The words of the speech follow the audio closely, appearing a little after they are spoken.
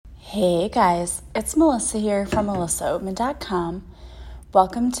Hey guys, it's Melissa here from melissaoatman.com.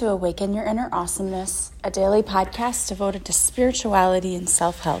 Welcome to Awaken Your Inner Awesomeness, a daily podcast devoted to spirituality and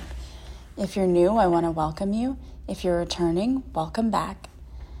self-help. If you're new, I want to welcome you. If you're returning, welcome back.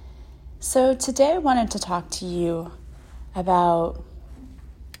 So today I wanted to talk to you about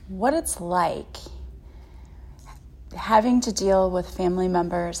what it's like having to deal with family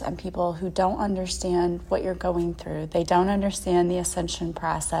members and people who don't understand what you're going through. They don't understand the ascension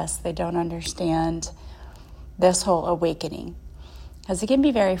process. They don't understand this whole awakening, because it can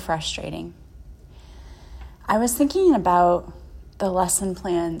be very frustrating. I was thinking about the lesson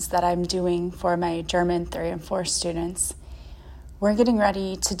plans that I'm doing for my German 3 and 4 students. We're getting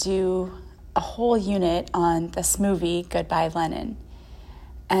ready to do a whole unit on this movie, Goodbye Lenin.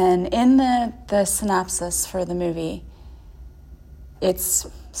 And in the synopsis for the movie, it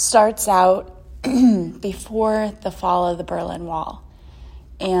starts out before the fall of the Berlin Wall.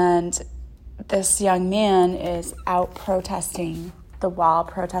 And this young man is out protesting the wall,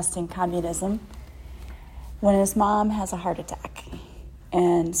 protesting communism, when his mom has a heart attack.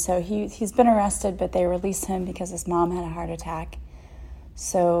 And so he's been arrested, but they release him because his mom had a heart attack.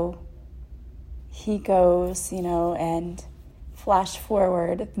 So he goes, and flash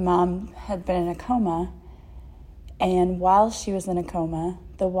forward, the mom had been in a coma, and while she was in a coma,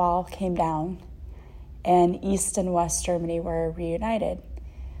 the wall came down, and East and West Germany were reunited.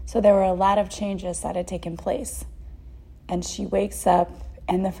 So there were a lot of changes that had taken place. And she wakes up,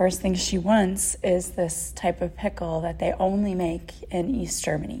 and the first thing she wants is this type of pickle that they only make in East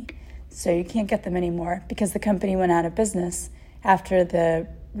Germany. So you can't get them anymore because the company went out of business after the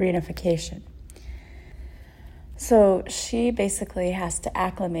reunification. So she basically has to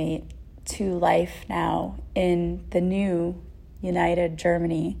acclimate to life now in the new united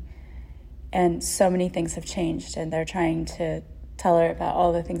Germany. And so many things have changed, and they're trying to tell her about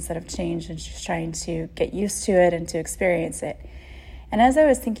all the things that have changed, and she's trying to get used to it and to experience it. And as I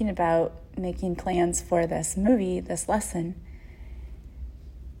was thinking about making plans for this movie, this lesson,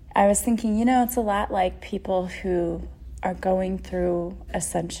 I was thinking, it's a lot like people who are going through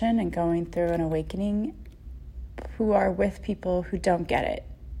ascension and going through an awakening, who are with people who don't get it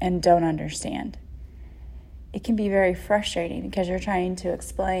and don't understand. It can be very frustrating because you're trying to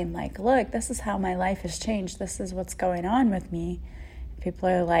explain, look, this is how my life has changed. This is what's going on with me. People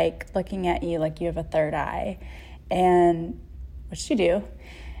are looking at you like you have a third eye, and which you do.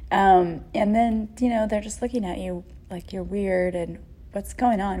 And then, they're just looking at you like you're weird and what's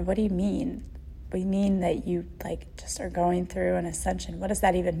going on? What do you mean? We mean that you just are going through an ascension. What does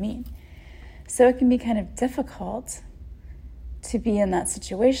that even mean? So it can be kind of difficult to be in that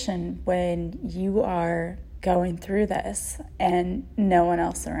situation when you are going through this and no one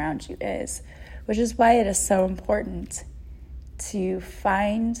else around you is, which is why it is so important to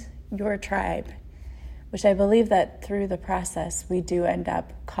find your tribe, which I believe that through the process we do end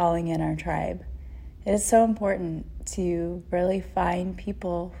up calling in our tribe. It is so important to really find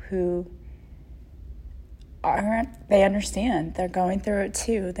people who they understand. They're going through it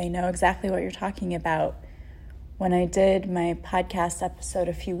too. They know exactly what you're talking about. When I did my podcast episode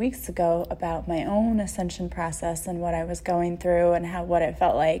a few weeks ago about my own ascension process and what I was going through and what it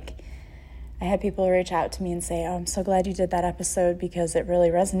felt like, I had people reach out to me and say, I'm so glad you did that episode because it really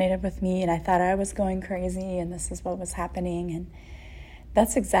resonated with me and I thought I was going crazy and this is what was happening. And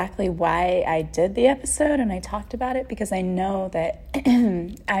that's exactly why I did the episode and I talked about it, because I know that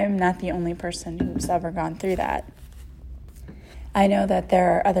I am not the only person who's ever gone through that. I know that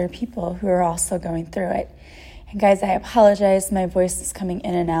there are other people who are also going through it. And guys, I apologize. My voice is coming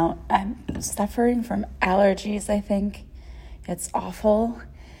in and out. I'm suffering from allergies, I think. It's awful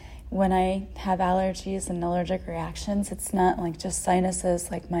when I have allergies and allergic reactions. It's not just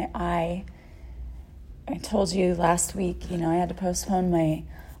sinuses, like my eye. I told you last week, I had to postpone my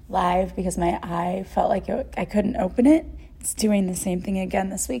live because my eye felt like I couldn't open it. It's doing the same thing again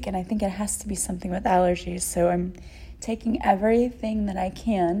this week, and I think it has to be something with allergies. So I'm taking everything that I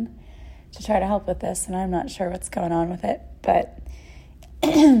can to try to help with this, and I'm not sure what's going on with it, but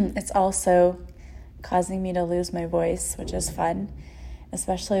it's also causing me to lose my voice, which is fun,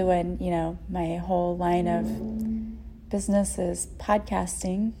 especially when, my whole line of business is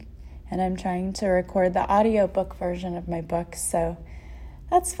podcasting, and I'm trying to record the audiobook version of my book, so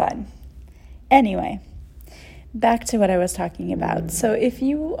that's fun. Anyway, back to what I was talking about. So if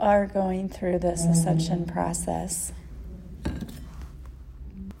you are going through this ascension process,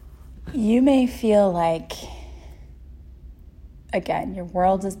 you may feel like, again, your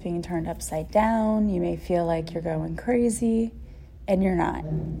world is being turned upside down. You may feel like you're going crazy, and you're not.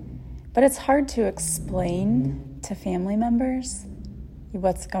 But it's hard to explain to family members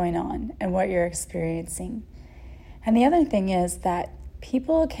what's going on and what you're experiencing. And the other thing is that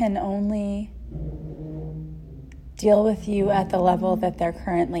people can only deal with you at the level that they're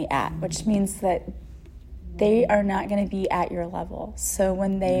currently at, which means that they are not going to be at your level. So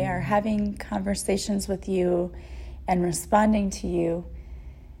when they are having conversations with you and responding to you,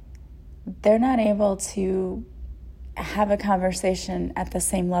 they're not able to have a conversation at the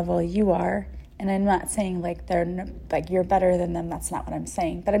same level you are. And I'm not saying like you're better than them. That's not what I'm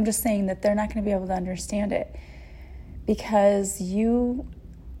saying. But I'm just saying that they're not going to be able to understand it because you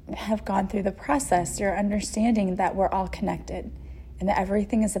have gone through the process. You're understanding that we're all connected and that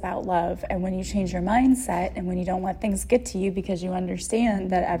everything is about love. And when you change your mindset and when you don't let things get to you because you understand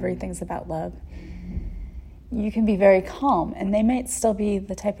that everything's about love, you can be very calm. And they might still be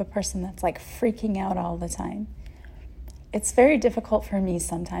the type of person that's like freaking out all the time. It's very difficult for me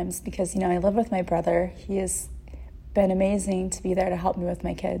sometimes because, I live with my brother. He has been amazing to be there to help me with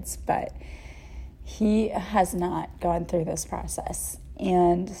my kids, but he has not gone through this process.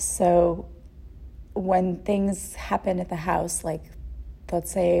 And so when things happen at the house, like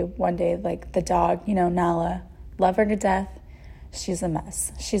let's say one day, like the dog, Nala, love her to death. She's a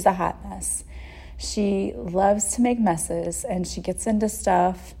mess. She's a hot mess. She loves to make messes and she gets into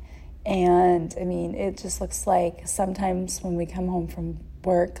stuff. And it just looks like sometimes when we come home from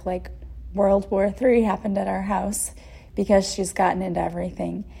work, like World War III happened at our house because she's gotten into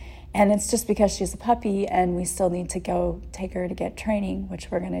everything. And it's just because she's a puppy and we still need to go take her to get training,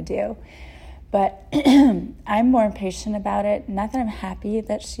 which we're going to do. But I'm more patient about it. Not that I'm happy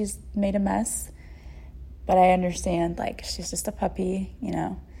that she's made a mess, but I understand, like, she's just a puppy,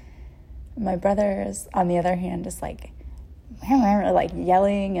 My brother is, on the other hand, just like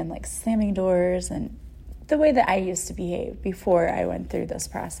yelling and like slamming doors and the way that I used to behave before I went through this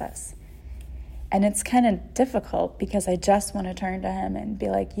process. And it's kind of difficult because I just want to turn to him and be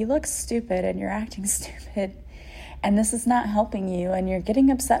like, you look stupid and you're acting stupid and this is not helping you and you're getting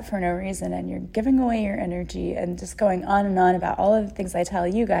upset for no reason and you're giving away your energy and just going on and on about all of the things I tell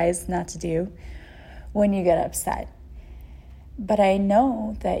you guys not to do when you get upset. But I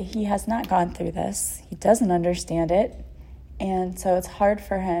know that he has not gone through this. He doesn't understand it. And so it's hard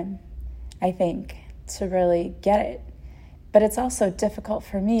for him, I think, to really get it. But it's also difficult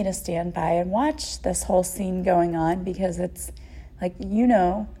for me to stand by and watch this whole scene going on because it's like,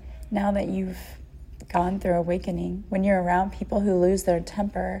 now that you've gone through awakening, when you're around people who lose their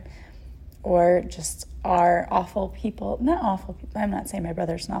temper or just are awful people, not awful people, I'm not saying my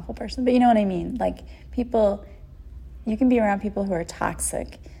brother's an awful person, but you know what I mean? Like people, you can be around people who are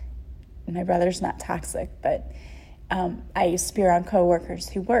toxic. My brother's not toxic, but I used to be around coworkers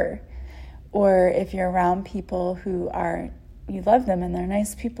who were. Or if you're around people who you love them and they're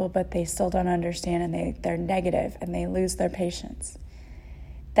nice people, but they still don't understand and they're negative and they lose their patience.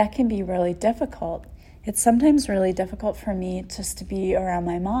 That can be really difficult. It's sometimes really difficult for me just to be around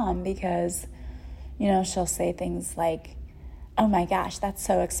my mom because, she'll say things like, oh my gosh, that's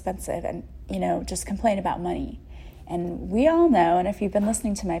so expensive, and, just complain about money. And we all know, and if you've been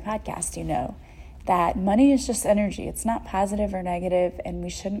listening to my podcast, you know, that money is just energy. It's not positive or negative, and we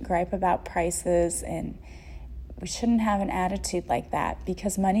shouldn't gripe about prices, and we shouldn't have an attitude like that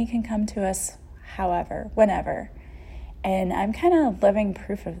because money can come to us whenever. And I'm kind of living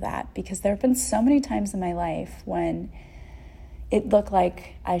proof of that because there have been so many times in my life when it looked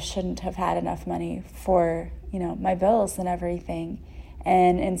like I shouldn't have had enough money for, my bills and everything.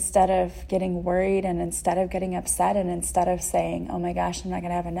 And instead of getting worried and instead of getting upset and instead of saying, oh my gosh, I'm not going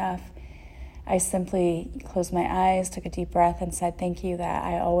to have enough, I simply closed my eyes, took a deep breath and said, thank you that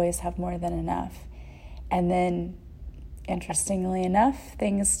I always have more than enough. And then, interestingly enough,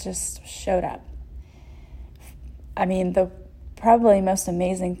 things just showed up. The probably most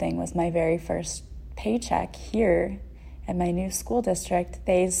amazing thing was my very first paycheck here at my new school district.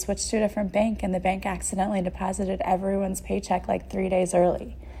 They switched to a different bank, and the bank accidentally deposited everyone's paycheck like 3 days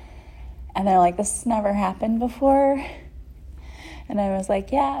early. And they're like, this has never happened before. And I was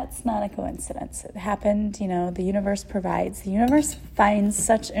like, yeah, it's not a coincidence. It happened, the universe provides. The universe finds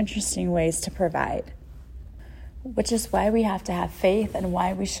such interesting ways to provide. Which is why we have to have faith and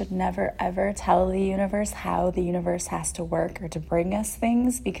why we should never, ever tell the universe how the universe has to work or to bring us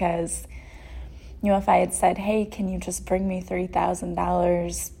things. Because, if I had said, hey, can you just bring me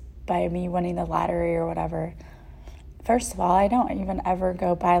 $3,000 by me winning the lottery or whatever? First of all, I don't even ever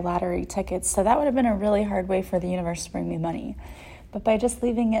go buy lottery tickets. So that would have been a really hard way for the universe to bring me money. But by just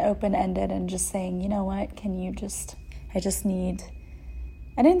leaving it open-ended and just saying, you know what,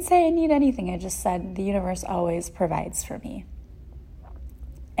 I didn't say I need anything. I just said the universe always provides for me.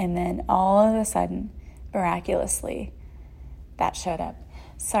 And then all of a sudden, miraculously, that showed up.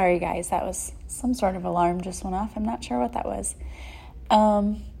 Sorry, guys, that was some sort of alarm just went off. I'm not sure what that was.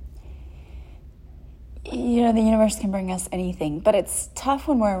 The universe can bring us anything, but it's tough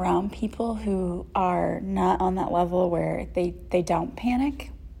when we're around people who are not on that level where they don't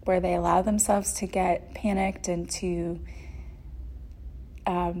panic, where they allow themselves to get panicked and to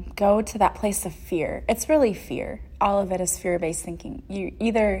go to that place of fear. It's really fear. All of it is fear-based thinking.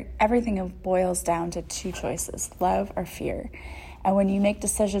 Everything boils down to two choices, love or fear. And when you make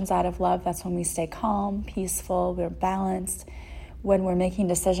decisions out of love, that's when we stay calm, peaceful, we're balanced. When we're making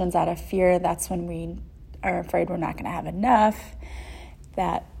decisions out of fear, that's when we are afraid we're not going to have enough,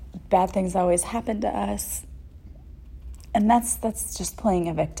 that bad things always happen to us. And that's just playing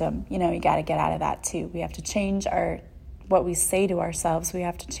a victim. You got to get out of that too. We have to change what we say to ourselves. We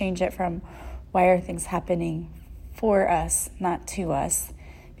have to change it from why are things happening for us, not to us,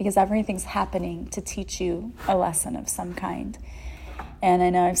 because everything's happening to teach you a lesson of some kind. And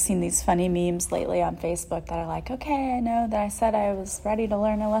I know I've seen these funny memes lately on Facebook that are like, okay, I know that I said I was ready to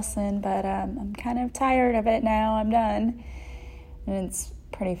learn a lesson, but I'm kind of tired of it now. I'm done. And it's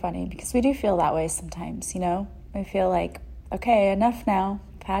pretty funny because we do feel that way sometimes, We feel like, okay, enough now.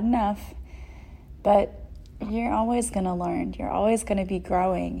 I've had enough. But you're always going to learn. You're always going to be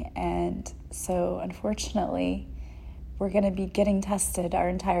growing. And so, unfortunately, we're going to be getting tested our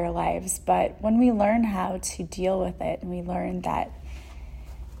entire lives. But when we learn how to deal with it, and we learn that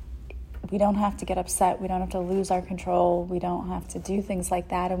we don't have to get upset, we don't have to lose our control, we don't have to do things like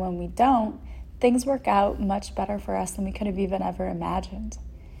that. And when we don't, things work out much better for us than we could have even ever imagined.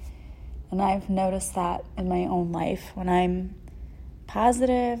 And I've noticed that in my own life. When I'm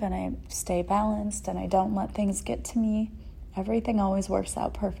positive and I stay balanced and I don't let things get to me, everything always works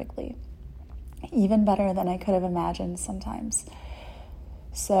out perfectly. Even better than I could have imagined sometimes.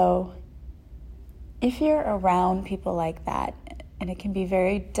 So if you're around people like that, and it can be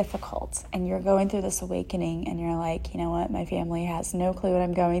very difficult, and you're going through this awakening, and you're like, you know what, my family has no clue what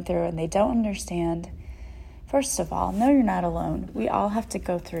I'm going through, and they don't understand. First of all, no, you're not alone. We all have to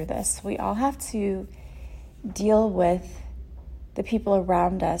go through this. We all have to deal with the people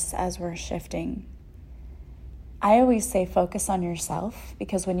around us as we're shifting. I always say focus on yourself,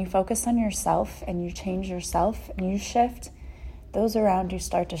 because when you focus on yourself and you change yourself and you shift, those around you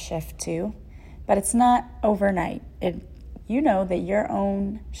start to shift too. But it's not overnight. You know that your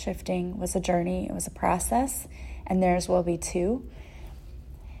own shifting was a journey, it was a process, and theirs will be too.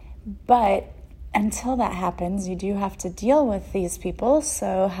 But until that happens, you do have to deal with these people.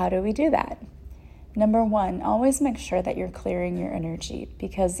 So how do we do that? Number one, always make sure that you're clearing your energy,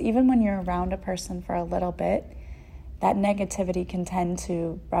 because even when you're around a person for a little bit, that negativity can tend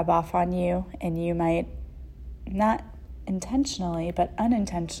to rub off on you, and you might not intentionally, but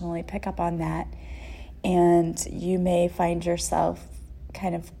unintentionally pick up on that. And you may find yourself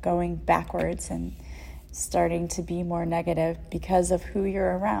kind of going backwards and starting to be more negative because of who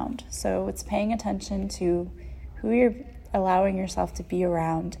you're around. So it's paying attention to who you're allowing yourself to be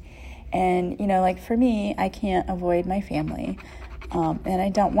around. And, like for me, I can't avoid my family, and I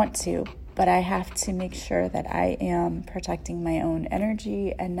don't want to, but I have to make sure that I am protecting my own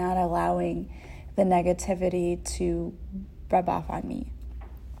energy and not allowing the negativity to rub off on me.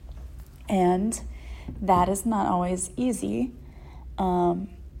 And that is not always easy.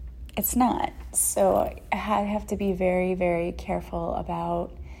 It's not. So I have to be very, very careful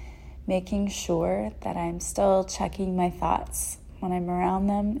about making sure that I'm still checking my thoughts when I'm around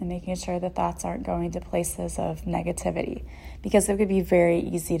them and making sure the thoughts aren't going to places of negativity, because it could be very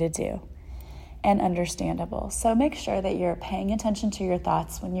easy to do and understandable. So make sure that you're paying attention to your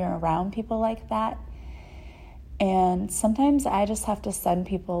thoughts when you're around people like that. And sometimes I just have to send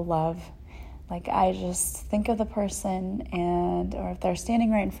people love. Like I just think of the person, or if they're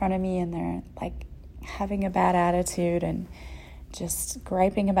standing right in front of me and they're like having a bad attitude and just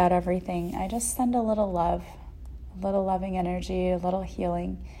griping about everything, I just send a little love, a little loving energy, a little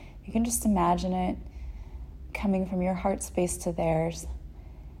healing. You can just imagine it coming from your heart space to theirs.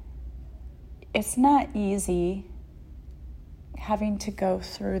 It's not easy having to go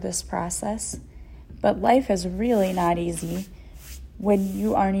through this process, but life is really not easy when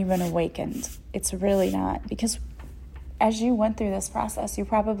you aren't even awakened. It's really not, because as you went through this process, you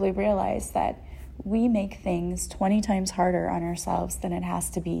probably realized that we make things 20 times harder on ourselves than it has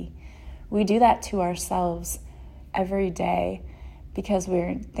to be. We do that to ourselves every day because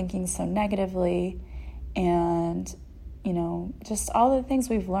we're thinking so negatively, and just all the things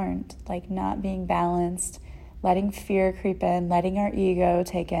we've learned, like not being balanced, letting fear creep in, letting our ego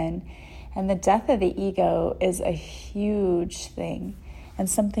take in. And the death of the ego is a huge thing, and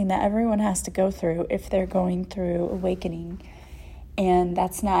something that everyone has to go through if they're going through awakening. And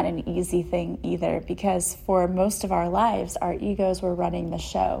that's not an easy thing either, because for most of our lives, our egos were running the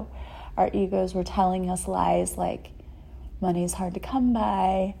show. Our egos were telling us lies like, money's hard to come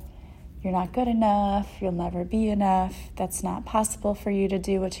by, you're not good enough, you'll never be enough, that's not possible for you to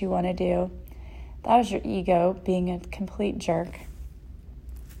do what you want to do. That was your ego being a complete jerk.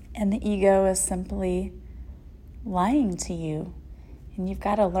 And the ego is simply lying to you. And you've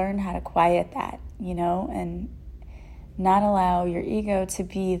got to learn how to quiet that, and not allow your ego to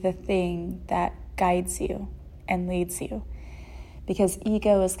be the thing that guides you and leads you. Because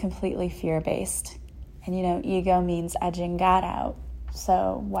ego is completely fear-based. And ego means edging God out.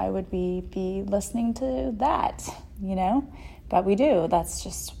 So why would we be listening to that, But we do. That's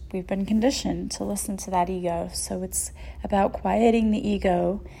just, we've been conditioned to listen to that ego. So it's about quieting the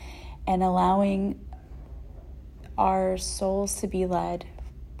ego and allowing our souls to be led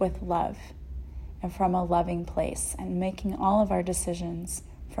with love and from a loving place, and making all of our decisions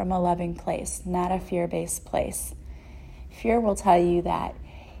from a loving place, not a fear-based place. Fear will tell you that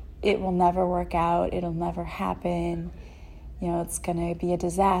it will never work out, it'll never happen, it's going to be a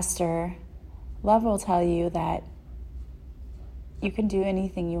disaster. Love will tell you that you can do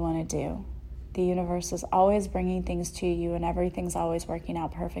anything you want to do. The universe is always bringing things to you, and everything's always working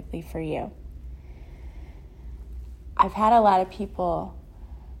out perfectly for you. I've had a lot of people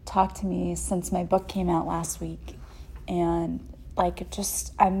talk to me since my book came out last week, and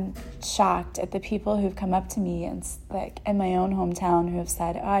I'm shocked at the people who've come up to me and in my own hometown who have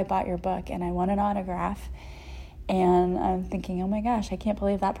said, "Oh, I bought your book and I want an autograph." And I'm thinking, oh my gosh, I can't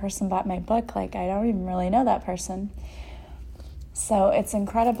believe that person bought my book. I don't even really know that person. So it's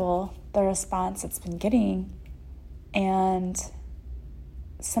incredible, the response it's been getting. And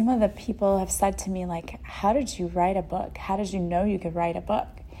some of the people have said to me, how did you write a book? How did you know you could write a book?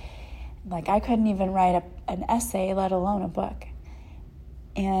 I couldn't even write an essay, let alone a book.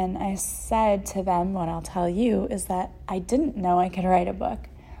 And I said to them, what I'll tell you is that I didn't know I could write a book.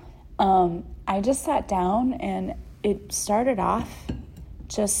 I just sat down, and it started off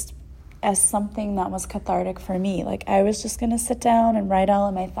just as something that was cathartic for me. I was just going to sit down and write all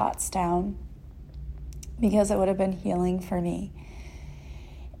of my thoughts down because it would have been healing for me.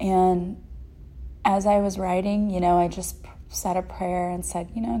 And as I was writing, I just said a prayer and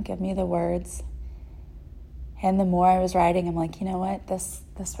said, give me the words. And the more I was writing, I'm like, you know what, this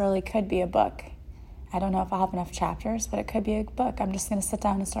really could be a book. I don't know if I'll have enough chapters, but it could be a book. I'm just going to sit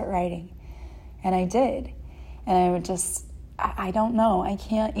down and start writing. And I did. And I would just, I don't know. I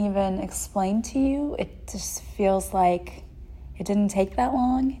can't even explain to you. It just feels like it didn't take that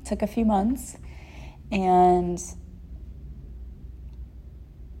long. It took a few months. And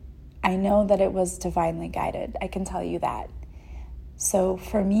I know that it was divinely guided. I can tell you that. So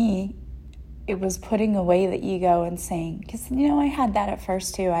for me, it was putting away the ego and saying, because, I had that at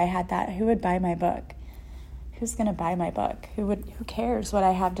first too. I had that, who would buy my book? Who's going to buy my book? Who cares what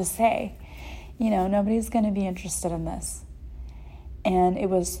I have to say? Nobody's going to be interested in this. And it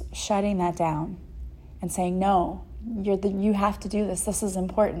was shutting that down and saying, no, you have to do this. This is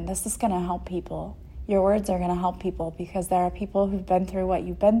important. This is going to help people. Your words are going to help people because there are people who've been through what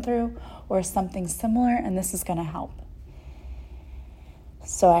you've been through or something similar, and this is going to help.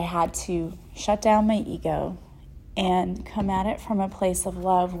 So I had to shut down my ego and come at it from a place of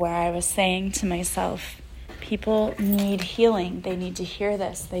love, where I was saying to myself, people need healing. They need to hear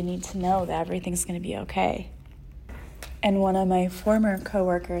this. They need to know that everything's going to be okay. And one of my former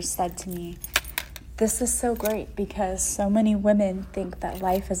coworkers said to me, this is so great because so many women think that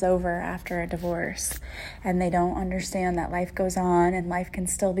life is over after a divorce, and they don't understand that life goes on and life can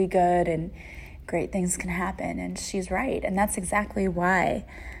still be good and great things can happen. And she's right. And that's exactly why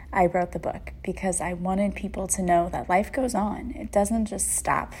I wrote the book, because I wanted people to know that life goes on. It doesn't just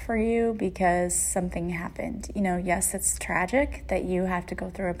stop for you because something happened. Yes, it's tragic that you have to go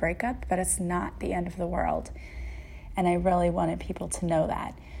through a breakup, but it's not the end of the world. And I really wanted people to know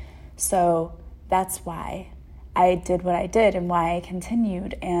that. So that's why I did what I did and why I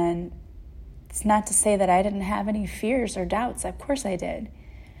continued. And it's not to say that I didn't have any fears or doubts. Of course I did.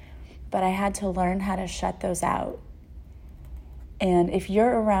 But I had to learn how to shut those out. And if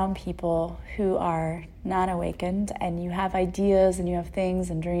you're around people who are not awakened and you have ideas and you have things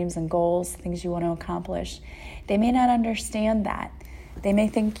and dreams and goals, things you want to accomplish, they may not understand that. They may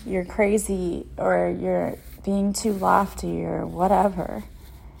think you're crazy or you're being too lofty or whatever.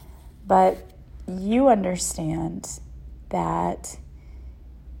 But you understand that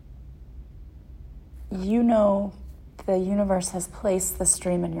the universe has placed this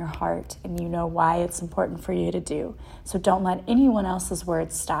dream in your heart, and why it's important for you to do. So don't let anyone else's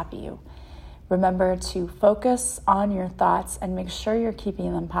words stop you. Remember to focus on your thoughts and make sure you're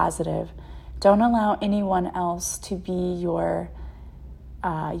keeping them positive. Don't allow anyone else to be your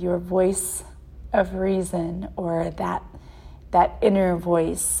voice of reason or that inner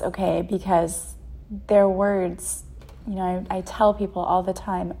voice, okay? Because their words, I tell people all the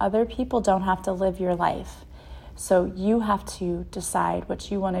time, other people don't have to live your life. So you have to decide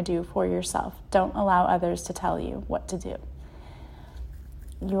what you want to do for yourself. Don't allow others to tell you what to do.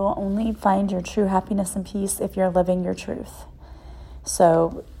 You will only find your true happiness and peace if you're living your truth.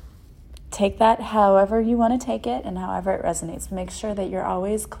 So take that however you want to take it and however it resonates. Make sure that you're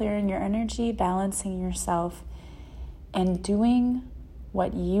always clearing your energy, balancing yourself, and doing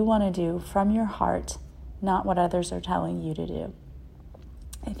what you want to do from your heart, not what others are telling you to do.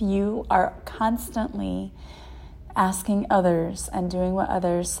 If you are constantly asking others and doing what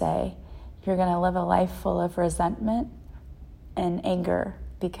others say, you're going to live a life full of resentment and anger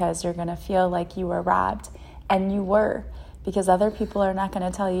because you're going to feel like you were robbed. And you were, because other people are not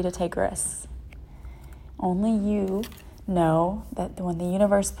going to tell you to take risks. Only you know that when the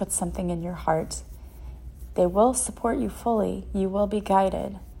universe puts something in your heart, they will support you fully. You will be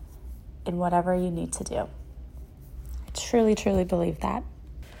guided in whatever you need to do. I truly, truly believe that.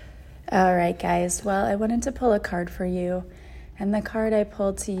 All right, guys. Well, I wanted to pull a card for you. And the card I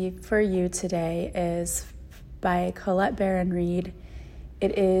pulled for you today is by Colette Baron Reid.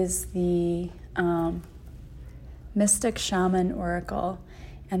 It is the Mystic Shaman Oracle.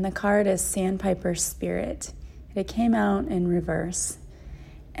 And the card is Sandpiper Spirit. It came out in reverse.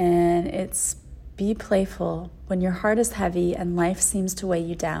 And it's be playful when your heart is heavy and life seems to weigh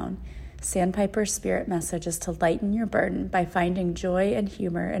you down. Sandpiper Spirit message is to lighten your burden by finding joy and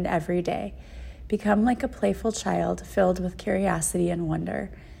humor in every day. Become like a playful child filled with curiosity and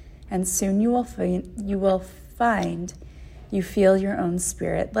wonder, and soon you will find you feel your own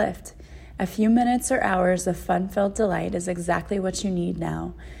spirit lift. A few minutes or hours of fun-filled delight is exactly what you need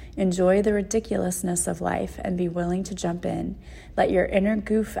now. Enjoy the ridiculousness of life and be willing to jump in. Let your inner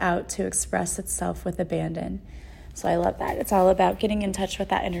goof out to express itself with abandon. So I love that. It's all about getting in touch with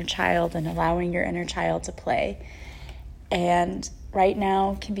that inner child and allowing your inner child to play. And right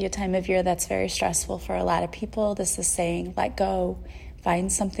now can be a time of year that's very stressful for a lot of people. This is saying, let go,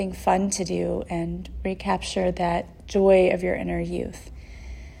 find something fun to do, and recapture that joy of your inner youth.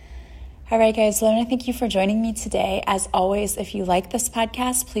 All right, guys, well, I want to thank you for joining me today. As always, if you like this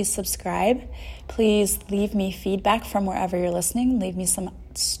podcast, please subscribe. Please leave me feedback from wherever you're listening. Leave me some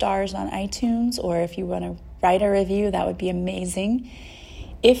stars on iTunes, or if you want to write a review, that would be amazing.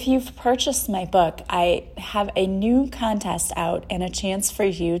 If you've purchased my book, I have a new contest out and a chance for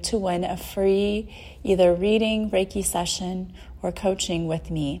you to win a free either reading, Reiki session, or coaching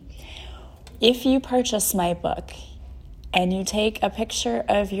with me. If you purchase my book and you take a picture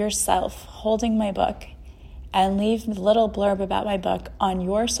of yourself holding my book and leave a little blurb about my book on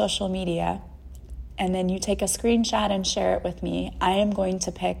your social media, and then you take a screenshot and share it with me, I am going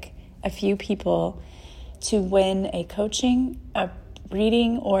to pick a few people to win a coaching, a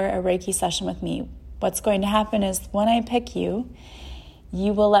reading, or a Reiki session with me. What's going to happen is when I pick you,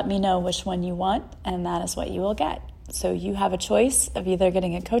 you will let me know which one you want, and that is what you will get. So you have a choice of either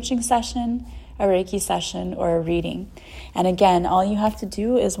getting a coaching session, a Reiki session, or a reading. And again, all you have to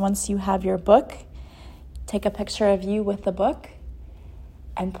do is once you have your book, take a picture of you with the book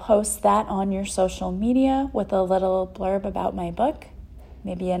and post that on your social media with a little blurb about my book.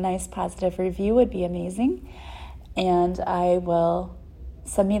 Maybe a nice positive review would be amazing. And I will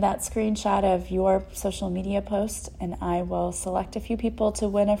send me that screenshot of your social media post, and I will select a few people to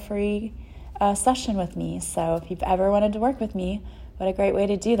win a free session with me. So if you've ever wanted to work with me, what a great way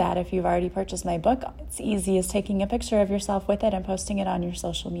to do that. If you've already purchased my book, it's easy as taking a picture of yourself with it and posting it on your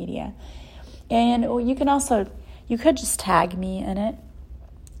social media. And you could just tag me in it.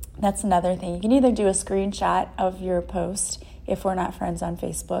 That's another thing. You can either do a screenshot of your post if we're not friends on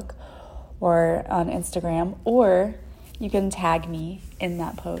Facebook or on Instagram, or you can tag me in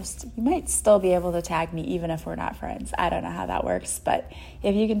that post. You might still be able to tag me even if we're not friends. I don't know how that works, but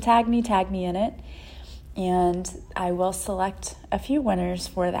if you can tag me in it, and I will select a few winners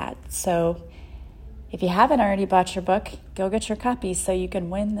for that. So if you haven't already bought your book, go get your copy so you can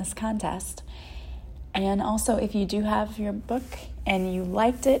win this contest. And also, if you do have your book and you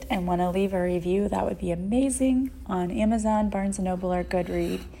liked it and want to leave a review, that would be amazing on Amazon, Barnes & Noble, or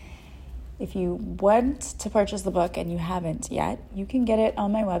Goodreads. If you want to purchase the book and you haven't yet, you can get it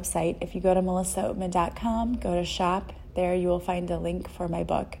on my website. If you go to melissaoatman.com, go to shop. There you will find a link for my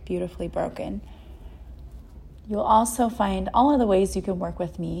book, Beautifully Broken. You'll also find all of the ways you can work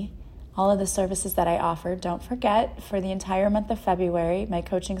with me all of the services that I offer. Don't forget, for the entire month of February, my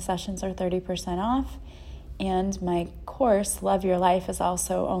coaching sessions are 30% off, and my course, Love Your Life, is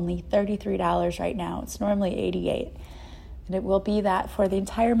also only $33 right now. It's normally $88, and it will be that for the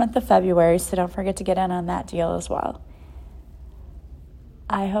entire month of February, so don't forget to get in on that deal as well.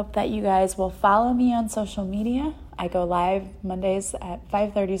 I hope that you guys will follow me on social media. I go live Mondays at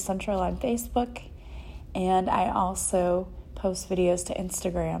 5:30 Central on Facebook, and I also post videos to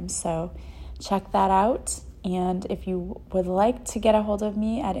Instagram, so check that out. And if you would like to get a hold of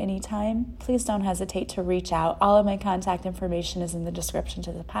me at any time, please don't hesitate to reach out. All of my contact information is in the description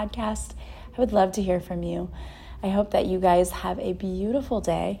to the podcast. I would love to hear from you. I hope that you guys have a beautiful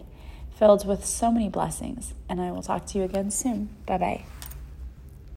day filled with so many blessings, and I will talk to you again soon. Bye-bye.